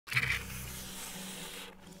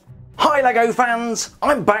Hi LEGO fans!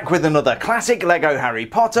 I'm back with another classic LEGO Harry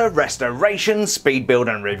Potter restoration, speed build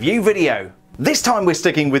and review video. This time we're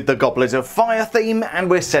sticking with the Goblet of Fire theme and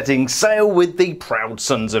we're setting sail with the proud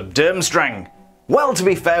sons of Durmstrang. Well, to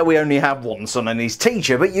be fair, we only have one son and his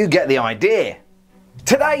teacher, but you get the idea.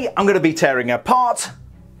 Today I'm going to be tearing apart,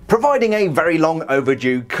 providing a very long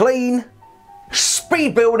overdue clean,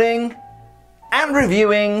 speed building and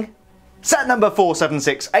reviewing set number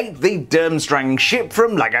 4768, the Durmstrang Ship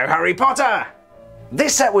from LEGO Harry Potter.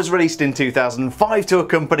 This set was released in 2005 to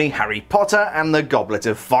accompany Harry Potter and the Goblet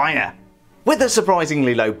of Fire. With a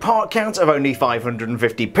surprisingly low part count of only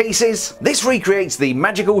 550 pieces, this recreates the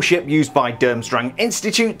magical ship used by Durmstrang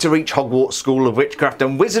Institute to reach Hogwarts School of Witchcraft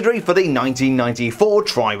and Wizardry for the 1994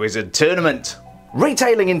 Triwizard Tournament.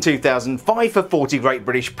 Retailing in 2005 for 40 Great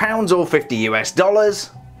British Pounds or $50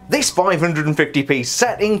 US, this 550 piece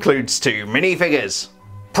set includes two minifigures,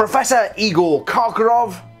 Professor Igor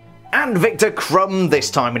Karkaroff and Viktor Krum,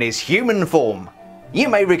 this time in his human form. You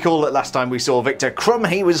may recall that last time we saw Viktor Krum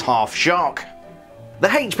he was half shark. The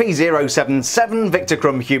HP 077 Viktor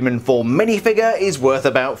Krum human form minifigure is worth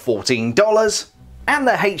about $14, and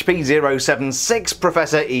the HP 076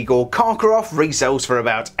 Professor Igor Karkaroff resells for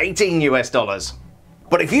about $18 US.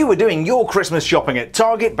 But if you were doing your Christmas shopping at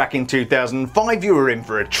Target back in 2005, you were in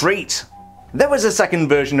for a treat. There was a second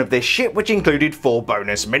version of this ship which included 4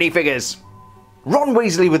 bonus minifigures. Ron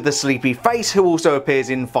Weasley with the sleepy face, who also appears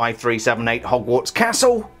in 5378 Hogwarts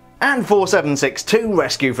Castle, and 4762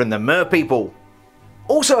 Rescue from the Merpeople.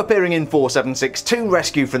 Also appearing in 4762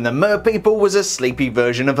 Rescue from the Merpeople was a sleepy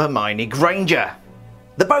version of Hermione Granger.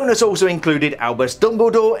 The bonus also included Albus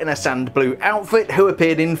Dumbledore in a sand blue outfit, who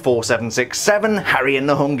appeared in 4767 Harry and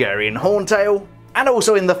the Hungarian Horntail, and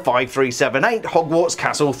also in the 5378 Hogwarts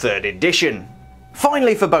Castle 3rd edition.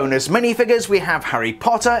 Finally, for bonus minifigures, we have Harry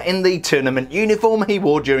Potter in the tournament uniform he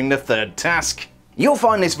wore during the 3rd task. You'll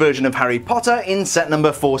find this version of Harry Potter in set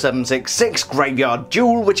number 4766 Graveyard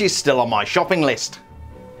Duel, which is still on my shopping list.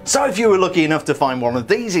 So if you were lucky enough to find one of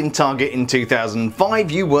these in Target in 2005,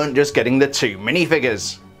 you weren't just getting the 2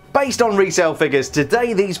 minifigures. Based on resale figures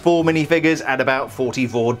today, these 4 minifigures add about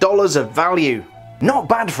 $44 of value. Not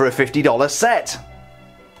bad for a $50 set.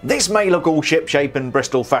 This may look all shipshape and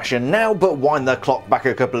Bristol fashion now, but wind the clock back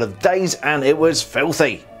a couple of days and it was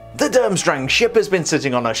filthy. The Durmstrang Ship has been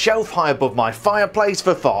sitting on a shelf high above my fireplace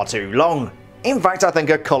for far too long. In fact, I think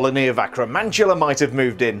a colony of acromantula might have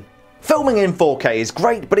moved in. Filming in 4K is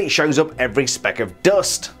great, but it shows up every speck of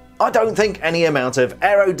dust. I don't think any amount of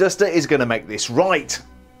aeroduster is going to make this right.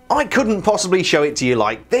 I couldn't possibly show it to you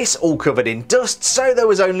like this, all covered in dust, so there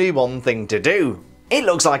was only one thing to do. It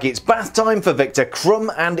looks like it's bath time for Viktor Krum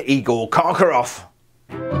and Igor Karkaroff.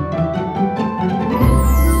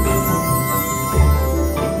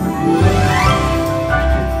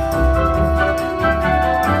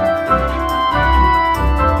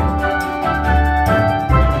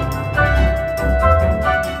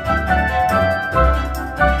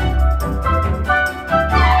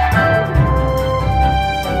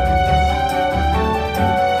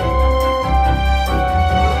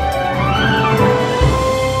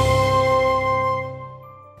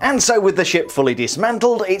 And so with the ship fully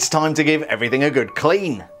dismantled, it's time to give everything a good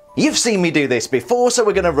clean. You've seen me do this before, so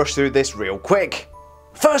we're going to rush through this real quick.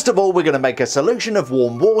 First of all, we're going to make a solution of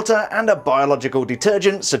warm water and a biological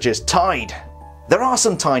detergent such as Tide. There are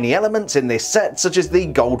some tiny elements in this set, such as the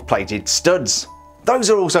gold-plated studs. Those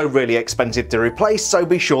are also really expensive to replace, so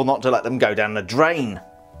be sure not to let them go down the drain.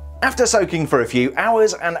 After soaking for a few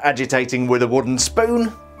hours and agitating with a wooden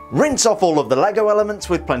spoon, rinse off all of the LEGO elements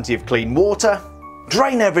with plenty of clean water.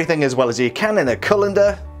 Drain everything as well as you can in a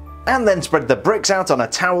colander, and then spread the bricks out on a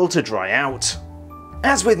towel to dry out.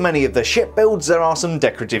 As with many of the ship builds, there are some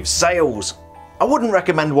decorative sails. I wouldn't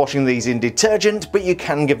recommend washing these in detergent, but you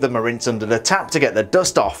can give them a rinse under the tap to get the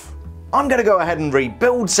dust off. I'm going to go ahead and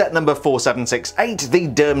rebuild set number 4768, the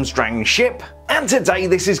Durmstrang Ship, and today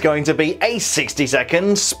this is going to be a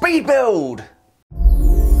 60-second speed build!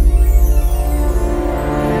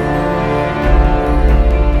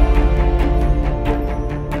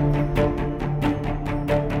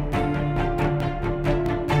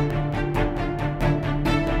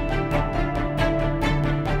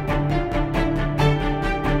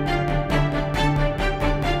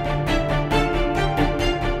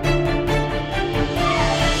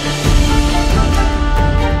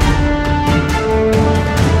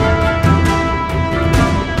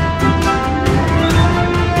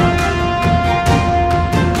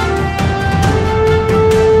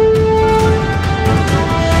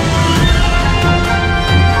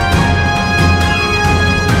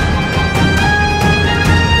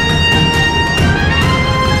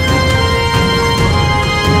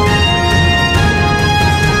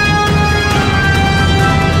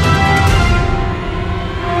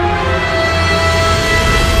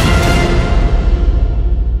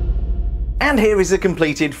 And here is the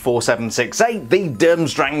completed 4768, the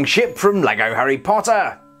Durmstrang Ship from LEGO Harry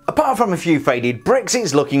Potter. Apart from a few faded bricks,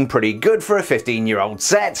 it's looking pretty good for a 15-year-old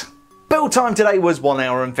set. Build time today was 1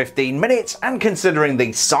 hour and 15 minutes, and considering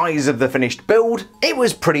the size of the finished build, it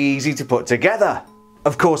was pretty easy to put together.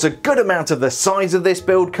 Of course, a good amount of the size of this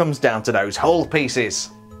build comes down to those hull pieces.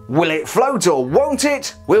 Will it float or won't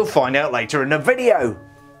it? We'll find out later in the video.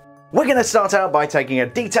 We're going to start out by taking a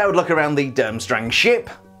detailed look around the Durmstrang ship.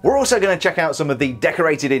 We're also going to check out some of the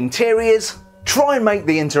decorated interiors, try and make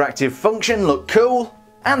the interactive function look cool,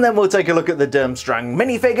 and then we'll take a look at the Durmstrang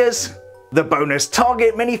minifigures, the bonus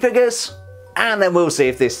target minifigures, and then we'll see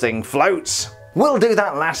if this thing floats. We'll do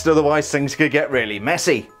that last, otherwise things could get really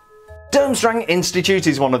messy. Durmstrang Institute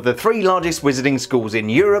is one of the 3 largest wizarding schools in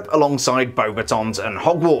Europe alongside Beauxbatons and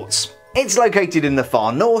Hogwarts. It's located in the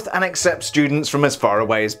far north and accepts students from as far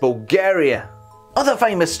away as Bulgaria. Other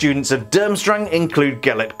famous students of Durmstrang include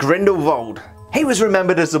Gellert Grindelwald. He was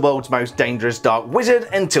remembered as the world's most dangerous dark wizard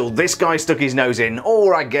until this guy stuck his nose in,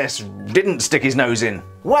 or I guess didn't stick his nose in.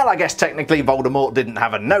 Well, I guess technically Voldemort didn't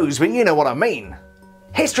have a nose, but you know what I mean.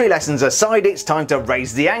 History lessons aside, it's time to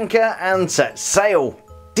raise the anchor and set sail.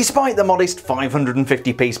 Despite the modest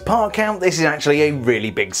 550 piece part count, this is actually a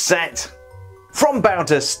really big set. From bow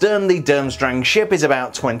to stern, the Durmstrang ship is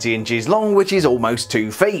about 20 inches long, which is almost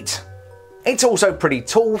 2 feet. It's also pretty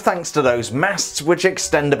tall thanks to those masts which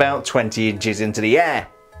extend about 20 inches into the air.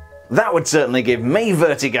 That would certainly give me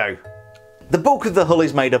vertigo. The bulk of the hull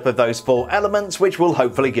is made up of those 4 elements, which will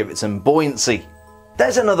hopefully give it some buoyancy.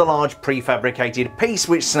 There's another large prefabricated piece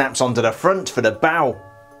which snaps onto the front for the bow.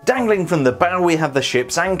 Dangling from the bow we have the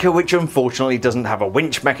ship's anchor, which unfortunately doesn't have a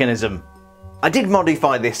winch mechanism. I did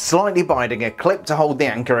modify this slightly by adding a clip to hold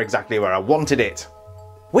the anchor exactly where I wanted it.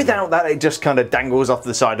 Without that, it just kind of dangles off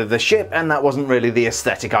the side of the ship, and that wasn't really the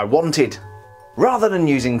aesthetic I wanted. Rather than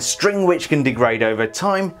using string which can degrade over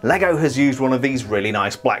time, LEGO has used one of these really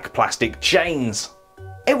nice black plastic chains.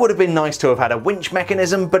 It would have been nice to have had a winch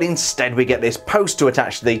mechanism, but instead we get this post to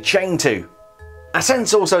attach the chain to. I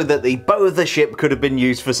sense also that the bow of the ship could have been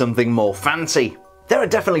used for something more fancy. There are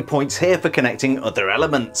definitely points here for connecting other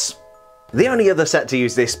elements. The only other set to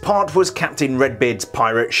use this part was Captain Redbeard's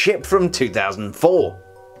pirate ship from 2004.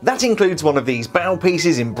 That includes one of these bow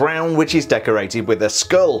pieces in brown which is decorated with a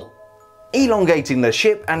skull. Elongating the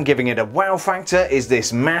ship and giving it a wow factor is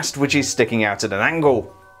this mast which is sticking out at an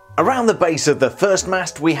angle. Around the base of the first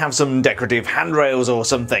mast we have some decorative handrails or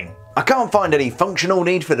something. I can't find any functional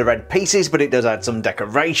need for the red pieces, but it does add some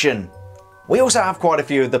decoration. We also have quite a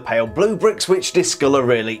few of the pale blue bricks which discolour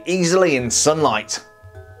really easily in sunlight.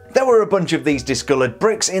 There were a bunch of these discoloured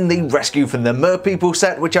bricks in the Rescue from the Merpeople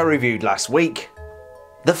set which I reviewed last week.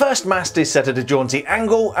 The first mast is set at a jaunty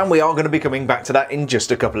angle, and we are going to be coming back to that in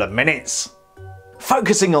just a couple of minutes.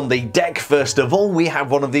 Focusing on the deck first of all, we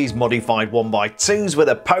have one of these modified 1x2s with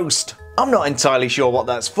a post. I'm not entirely sure what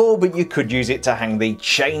that's for, but you could use it to hang the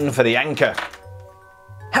chain for the anchor.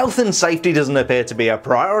 Health and safety doesn't appear to be a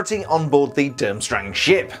priority on board the Durmstrang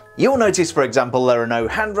ship. You'll notice, for example, there are no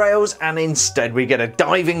handrails, and instead we get a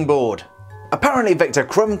diving board. Apparently Viktor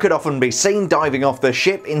Krum could often be seen diving off the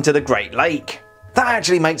ship into the Great Lake. That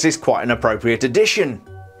actually makes this quite an appropriate addition.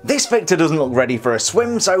 This Viktor doesn't look ready for a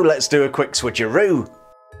swim, so let's do a quick switcheroo.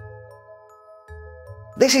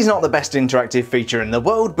 This is not the best interactive feature in the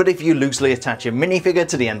world, but if you loosely attach a minifigure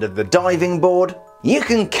to the end of the diving board, you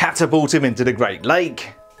can catapult him into the Great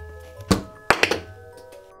Lake.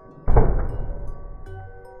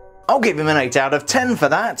 I'll give him an 8 out of 10 for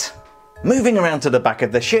that. Moving around to the back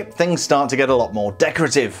of the ship, things start to get a lot more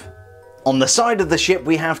decorative. On the side of the ship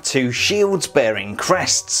we have 2 shields bearing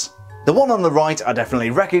crests. The one on the right I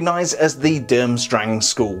definitely recognise as the Durmstrang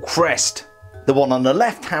school crest. The one on the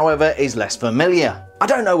left, however, is less familiar. I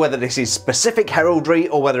don't know whether this is specific heraldry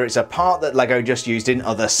or whether it's a part that LEGO just used in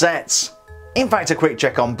other sets. In fact, a quick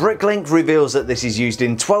check on Bricklink reveals that this is used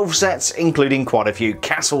in 12 sets, including quite a few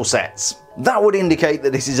castle sets. That would indicate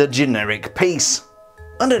that this is a generic piece.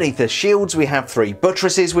 Underneath the shields we have 3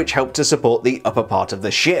 buttresses which help to support the upper part of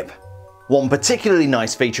the ship. One particularly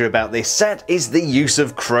nice feature about this set is the use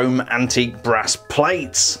of chrome antique brass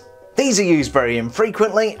plates. These are used very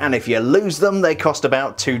infrequently, and if you lose them they cost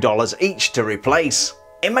about $2 each to replace.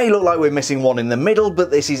 It may look like we're missing one in the middle, but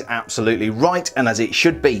this is absolutely right and as it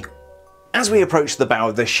should be. As we approach the bow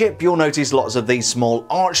of the ship you'll notice lots of these small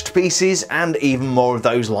arched pieces and even more of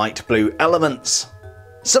those light blue elements.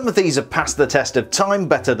 Some of these have passed the test of time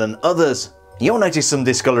better than others. You'll notice some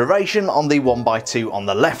discoloration on the 1x2 on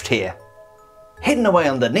the left here. Hidden away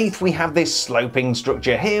underneath we have this sloping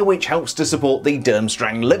structure here which helps to support the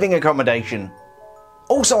Durmstrang living accommodation.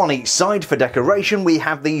 Also on each side for decoration we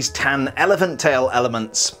have these tan elephant tail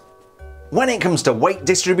elements. When it comes to weight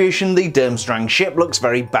distribution, the Durmstrang ship looks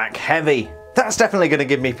very back heavy. That's definitely going to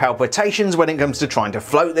give me palpitations when it comes to trying to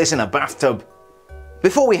float this in a bathtub.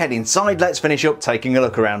 Before we head inside, let's finish up taking a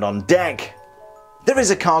look around on deck. There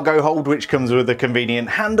is a cargo hold which comes with a convenient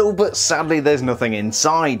handle, but sadly there's nothing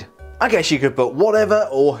inside. I guess you could put whatever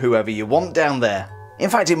or whoever you want down there. In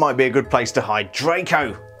fact, it might be a good place to hide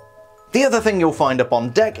Draco. The other thing you'll find up on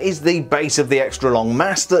deck is the base of the extra long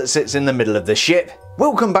mast that sits in the middle of the ship.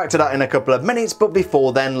 We'll come back to that in a couple of minutes, but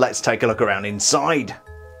before then let's take a look around inside.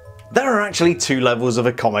 There are actually 2 levels of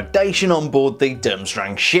accommodation on board the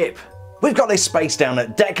Durmstrang ship. We've got this space down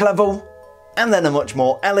at deck level, and then a much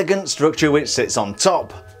more elegant structure which sits on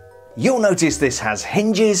top. You'll notice this has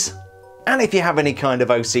hinges, and if you have any kind of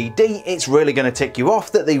OCD, it's really going to tick you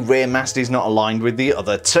off that the rear mast is not aligned with the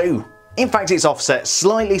other 2. In fact, it's offset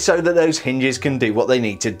slightly so that those hinges can do what they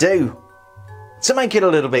need to do. To make it a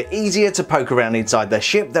little bit easier to poke around inside the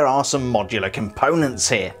ship, there are some modular components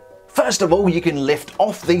here. First of all, you can lift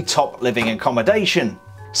off the top living accommodation.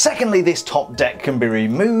 Secondly, this top deck can be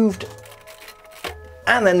removed,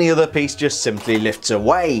 and then the other piece just simply lifts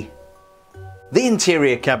away. The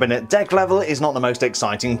interior cabin at deck level is not the most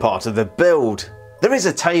exciting part of the build. There is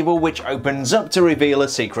a table which opens up to reveal a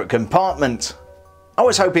secret compartment. I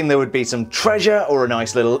was hoping there would be some treasure or a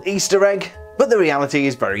nice little Easter egg, but the reality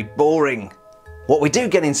is very boring. What we do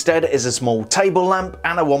get instead is a small table lamp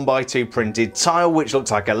and a 1x2 printed tile which looks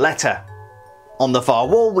like a letter. On the far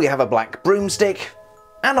wall we have a black broomstick,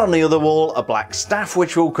 and on the other wall a black staff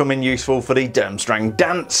which will come in useful for the Durmstrang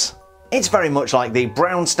dance. It's very much like the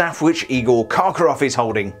brown staff which Igor Karkaroff is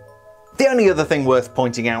holding. The only other thing worth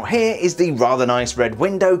pointing out here is the rather nice red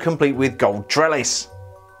window complete with gold trellis.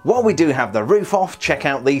 While we do have the roof off, check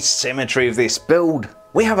out the symmetry of this build.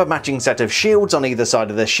 We have a matching set of shields on either side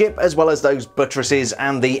of the ship, as well as those buttresses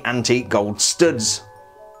and the antique gold studs.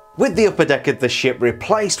 With the upper deck of the ship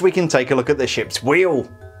replaced, we can take a look at the ship's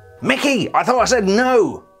wheel. Mickey, I thought I said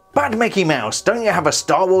no! Bad Mickey Mouse, don't you have a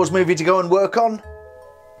Star Wars movie to go and work on?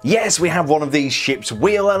 Yes, we have one of these ship's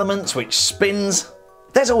wheel elements which spins.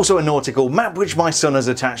 There's also a nautical map which my son has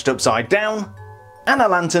attached upside down, and a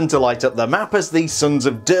lantern to light up the map as the sons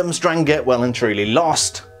of Durmstrang get well and truly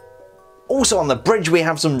lost. Also on the bridge we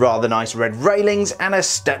have some rather nice red railings and a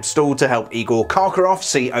step stool to help Igor Karkaroff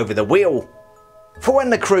see over the wheel. For when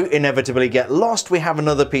the crew inevitably get lost, we have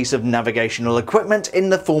another piece of navigational equipment in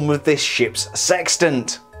the form of this ship's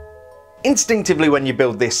sextant. Instinctively when you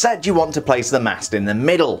build this set you want to place the mast in the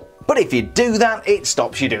middle, but if you do that it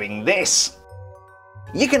stops you doing this.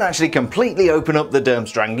 You can actually completely open up the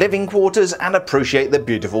Durmstrang living quarters and appreciate the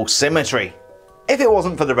beautiful symmetry. If it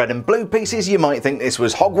wasn't for the red and blue pieces you might think this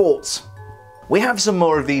was Hogwarts. We have some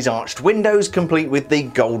more of these arched windows complete with the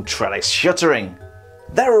gold trellis shuttering.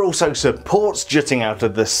 There are also supports jutting out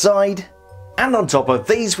of the side, and on top of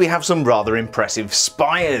these we have some rather impressive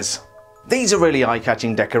spires. These are really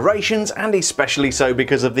eye-catching decorations, and especially so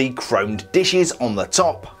because of the chromed dishes on the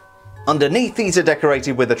top. Underneath these are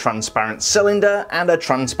decorated with a transparent cylinder and a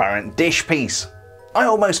transparent dish piece. I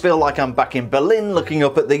almost feel like I'm back in Berlin looking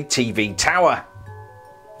up at the TV tower.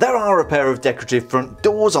 There are a pair of decorative front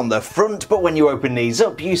doors on the front, but when you open these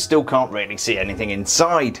up you still can't really see anything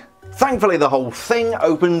inside. Thankfully the whole thing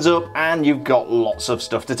opens up and you've got lots of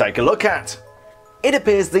stuff to take a look at. It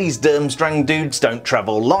appears these Durmstrang dudes don't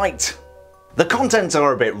travel light. The contents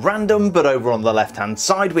are a bit random, but over on the left hand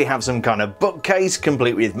side we have some kind of bookcase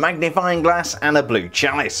complete with magnifying glass and a blue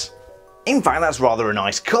chalice. In fact that's rather a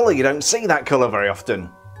nice colour, you don't see that colour very often.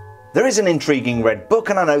 There is an intriguing red book,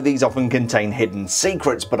 and I know these often contain hidden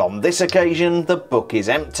secrets, but on this occasion the book is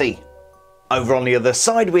empty. Over on the other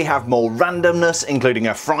side we have more randomness, including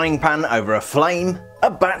a frying pan over a flame,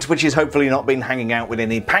 a bat which has hopefully not been hanging out with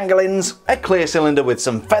any pangolins, a clear cylinder with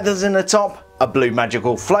some feathers in the top, a blue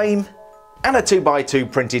magical flame, and a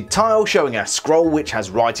 2x2 printed tile showing a scroll which has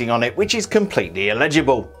writing on it which is completely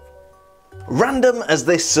illegible. Random as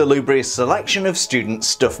this salubrious selection of student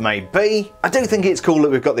stuff may be, I do think it's cool that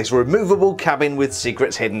we've got this removable cabin with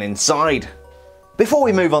secrets hidden inside. Before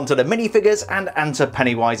we move on to the minifigures and answer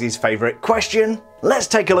Pennywise's favourite question, let's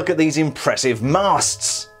take a look at these impressive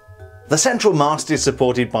masts. The central mast is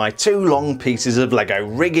supported by 2 long pieces of LEGO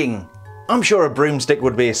rigging. I'm sure a broomstick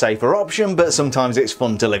would be a safer option, but sometimes it's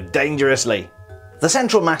fun to live dangerously. The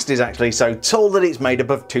central mast is actually so tall that it's made up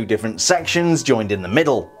of 2 different sections joined in the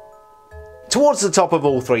middle. Towards the top of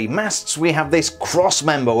all 3 masts we have this cross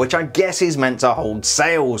member which I guess is meant to hold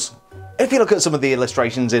sails. If you look at some of the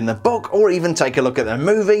illustrations in the book, or even take a look at the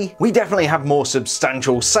movie, we definitely have more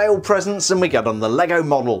substantial sail presence than we get on the LEGO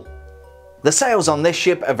model. The sails on this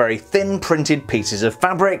ship are very thin printed pieces of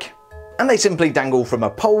fabric, and they simply dangle from a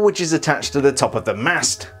pole which is attached to the top of the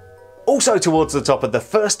mast. Also towards the top of the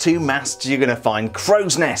first two masts you're going to find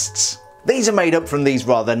crow's nests. These are made up from these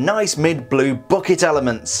rather nice mid-blue bucket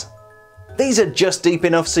elements. These are just deep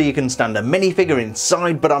enough so you can stand a minifigure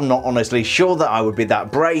inside, but I'm not honestly sure that I would be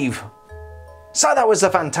that brave. So that was the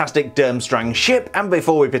fantastic Durmstrang ship, and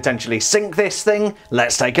before we potentially sink this thing,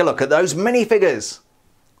 let's take a look at those minifigures.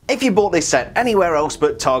 If you bought this set anywhere else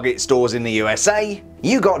but Target stores in the USA,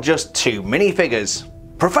 you got just two minifigures.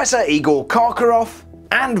 Professor Igor Karkaroff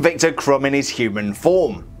and Viktor Krum in his human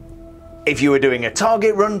form. If you were doing a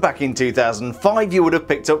Target run back in 2005, you would have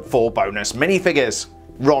picked up 4 bonus minifigures.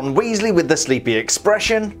 Ron Weasley with the sleepy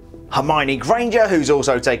expression, Hermione Granger who's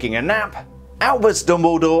also taking a nap, Albus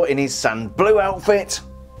Dumbledore in his sand blue outfit,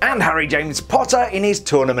 and Harry James Potter in his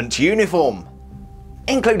tournament uniform.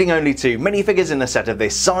 Including only 2 minifigures in a set of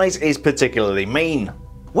this size is particularly mean.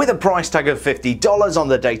 With a price tag of $50 on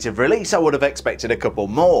the date of release, I would have expected a couple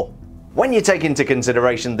more. When you take into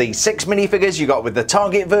consideration the 6 minifigures you got with the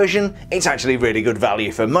Target version, it's actually really good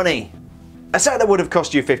value for money. A set that would have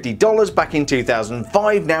cost you $50 back in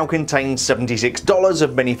 2005 now contains $76 of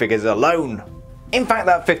minifigures alone. In fact,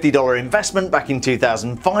 that $50 investment back in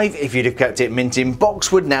 2005, if you'd have kept it mint in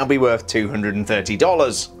box, would now be worth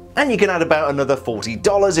 $230. And you can add about another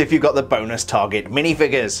 $40 if you've got the bonus Target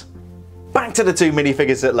minifigures. Back to the 2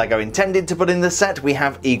 minifigures that LEGO intended to put in the set, we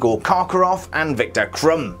have Igor Karkaroff and Viktor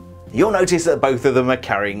Krum. You'll notice that both of them are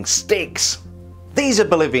carrying sticks. These are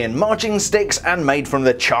Bolivian marching sticks and made from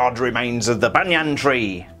the charred remains of the banyan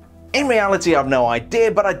tree. In reality, I've no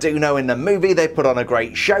idea, but I do know in the movie they put on a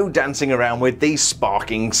great show dancing around with these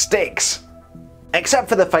sparking sticks. Except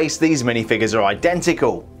for the face, these minifigures are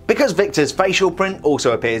identical. Because Viktor's facial print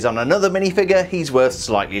also appears on another minifigure, he's worth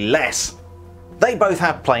slightly less. They both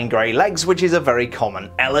have plain grey legs, which is a very common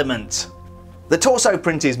element. The torso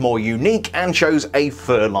print is more unique and shows a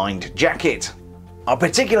fur-lined jacket. I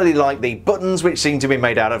particularly like the buttons, which seem to be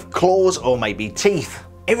made out of claws or maybe teeth.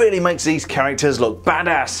 It really makes these characters look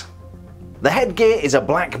badass. The headgear is a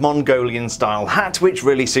black Mongolian style hat which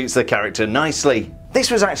really suits the character nicely. This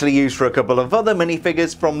was actually used for a couple of other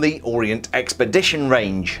minifigures from the Orient Expedition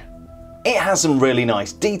range. It has some really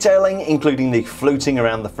nice detailing, including the fluting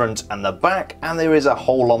around the front and the back, and there is a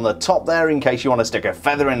hole on the top there in case you want to stick a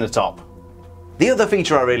feather in the top. The other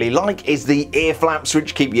feature I really like is the ear flaps,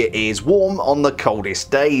 which keep your ears warm on the coldest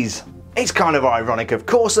days. It's kind of ironic of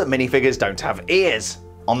course that minifigures don't have ears.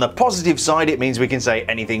 On the positive side, it means we can say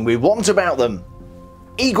anything we want about them.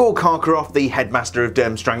 Igor Karkaroff, the headmaster of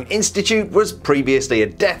Durmstrang Institute, was previously a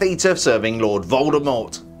Death Eater serving Lord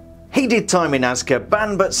Voldemort. He did time in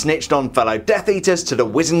Azkaban but snitched on fellow Death Eaters to the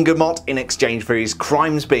Wizengamot in exchange for his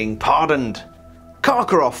crimes being pardoned.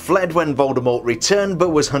 Karkaroff fled when Voldemort returned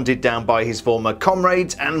but was hunted down by his former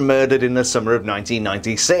comrades and murdered in the summer of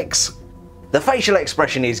 1996. The facial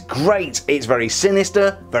expression is great, it's very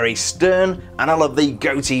sinister, very stern, and I love the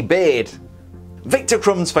goatee beard. Viktor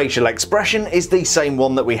Krum's facial expression is the same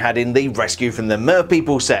one that we had in the Rescue from the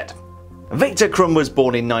Merpeople set. Viktor Krum was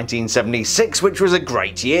born in 1976, which was a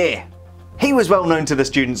great year. He was well known to the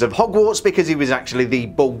students of Hogwarts because he was actually the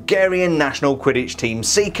Bulgarian national Quidditch team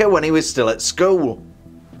seeker when he was still at school.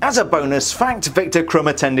 As a bonus fact, Viktor Krum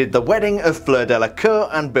attended the wedding of Fleur Delacour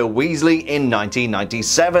and Bill Weasley in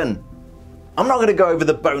 1997. I'm not going to go over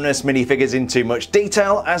the bonus minifigures in too much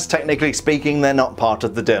detail, as technically speaking they're not part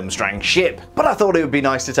of the Durmstrang ship, but I thought it would be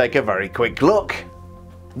nice to take a very quick look.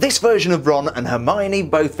 This version of Ron and Hermione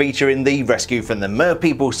both feature in the Rescue from the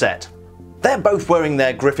Merpeople set. They're both wearing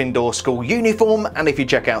their Gryffindor school uniform, and if you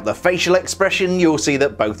check out the facial expression you'll see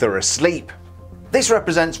that both are asleep. This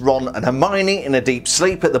represents Ron and Hermione in a deep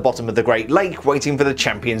sleep at the bottom of the Great Lake waiting for the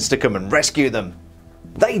champions to come and rescue them.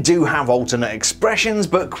 They do have alternate expressions,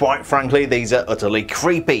 but quite frankly these are utterly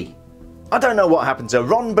creepy. I don't know what happened to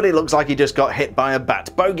Ron, but it looks like he just got hit by a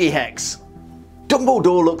bat bogey hex.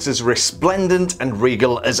 Dumbledore looks as resplendent and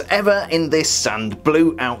regal as ever in this sand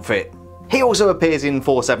blue outfit. He also appears in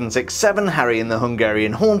 4767 Harry and the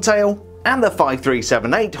Hungarian Horntail and the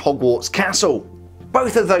 5378 Hogwarts Castle.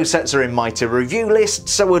 Both of those sets are in my to review list,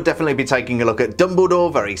 so we'll definitely be taking a look at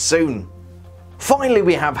Dumbledore very soon. Finally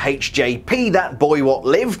we have HJP, that boy what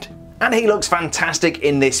lived, and he looks fantastic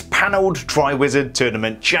in this panelled Triwizard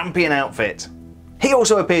Tournament champion outfit. He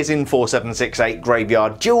also appears in 4768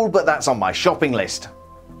 Graveyard Duel, but that's on my shopping list.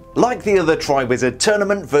 Like the other Triwizard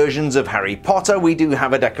Tournament versions of Harry Potter, we do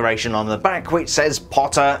have a decoration on the back which says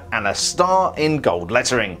Potter and a star in gold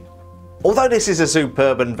lettering. Although this is a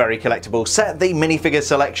superb and very collectible set, the minifigure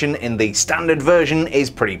selection in the standard version is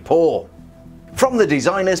pretty poor. From the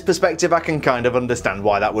designer's perspective, I can kind of understand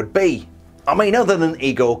why that would be. I mean, other than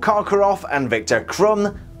Igor Karkaroff and Viktor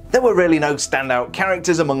Krum, there were really no standout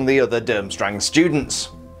characters among the other Durmstrang students.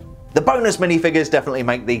 The bonus minifigures definitely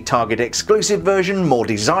make the Target exclusive version more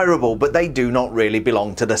desirable, but they do not really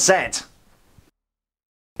belong to the set.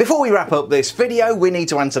 Before we wrap up this video, we need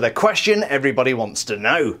to answer the question everybody wants to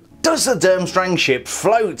know. Does the Durmstrang ship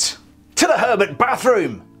float? To the Herbert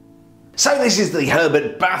bathroom! So this is the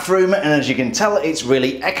Herbert bathroom, and as you can tell, it's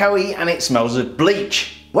really echoey and it smells of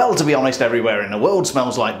bleach. Well, to be honest, everywhere in the world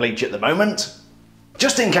smells like bleach at the moment.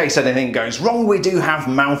 Just in case anything goes wrong, we do have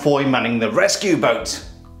Malfoy manning the rescue boat.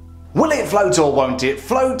 Will it float or won't it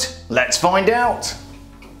float? Let's find out.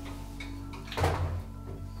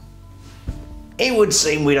 It would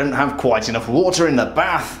seem we don't have quite enough water in the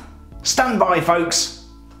bath. Stand by, folks.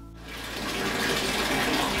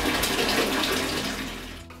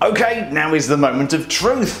 Okay, now is the moment of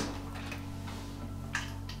truth.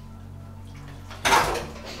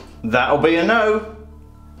 That'll be a no.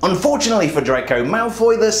 Unfortunately for Draco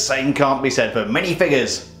Malfoy, the same can't be said for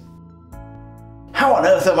minifigures. How on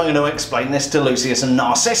earth am I going to explain this to Lucius and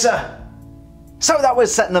Narcissa? So that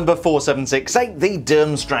was set number 4768, the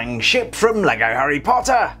Durmstrang Ship from LEGO Harry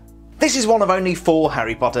Potter. This is one of only 4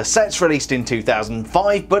 Harry Potter sets released in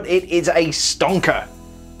 2005, but it is a stonker.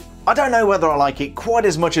 I don't know whether I like it quite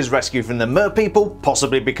as much as Rescue from the Merpeople,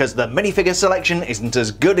 possibly because the minifigure selection isn't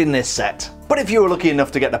as good in this set. But if you were lucky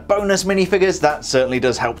enough to get the bonus minifigures, that certainly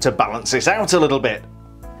does help to balance this out a little bit.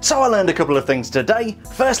 So I learned a couple of things today.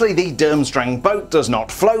 Firstly, the Durmstrang boat does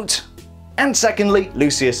not float. And secondly,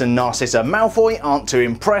 Lucius and Narcissa Malfoy aren't too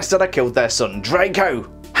impressed that I killed their son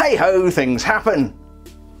Draco. Hey ho, things happen.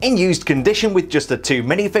 In used condition with just the 2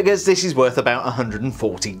 minifigures, this is worth about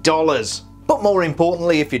 $140. But more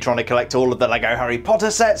importantly, if you're trying to collect all of the LEGO Harry Potter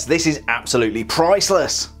sets, this is absolutely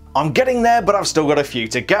priceless. I'm getting there, but I've still got a few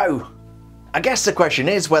to go. I guess the question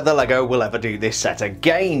is whether LEGO will ever do this set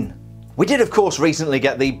again. We did of course recently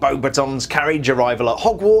get the Beauxbatons carriage arrival at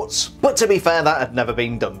Hogwarts, but to be fair, that had never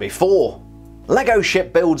been done before. LEGO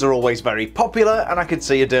ship builds are always very popular, and I could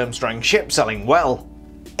see a Durmstrang ship selling well.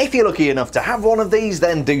 If you're lucky enough to have one of these,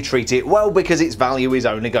 then do treat it well because its value is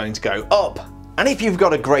only going to go up. And if you've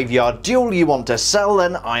got a graveyard duel you want to sell,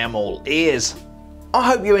 then I am all ears. I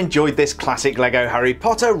hope you enjoyed this classic LEGO Harry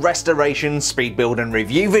Potter restoration, speed build and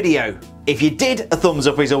review video. If you did, a thumbs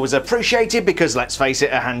up is always appreciated because let's face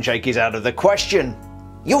it, a handshake is out of the question.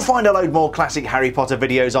 You'll find a load more classic Harry Potter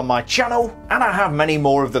videos on my channel, and I have many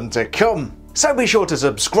more of them to come. So be sure to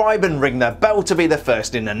subscribe and ring the bell to be the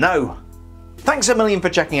first in the know. Thanks a million for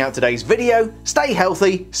checking out today's video, stay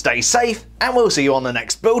healthy, stay safe, and we'll see you on the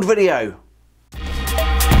next build video.